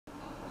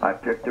I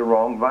picked the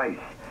wrong vice.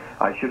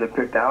 I should have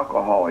picked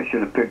alcohol. I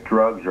should have picked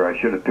drugs, or I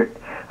should have picked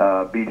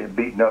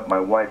beating up my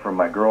wife or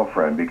my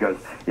girlfriend. Because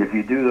if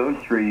you do those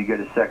three, you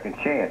get a second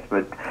chance.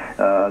 But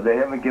they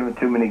haven't given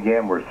too many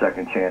gamblers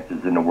second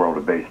chances in the world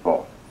of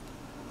baseball.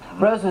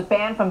 Rose was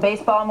banned from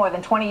baseball more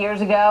than 20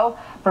 years ago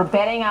for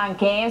betting on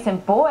games.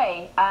 And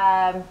boy,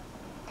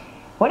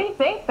 what do you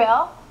think,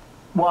 Bill?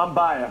 Well, I'm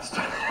biased.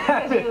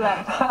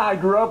 I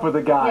grew up with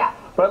the guy. Yeah.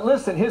 But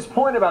listen, his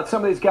point about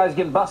some of these guys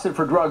getting busted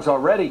for drugs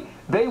already,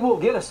 they will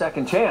get a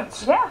second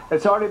chance. Yeah.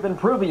 It's already been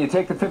proven. You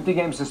take the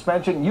 50-game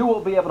suspension, you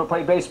will be able to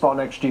play baseball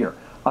next year.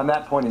 On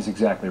that point, he's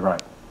exactly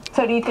right.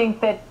 So do you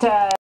think that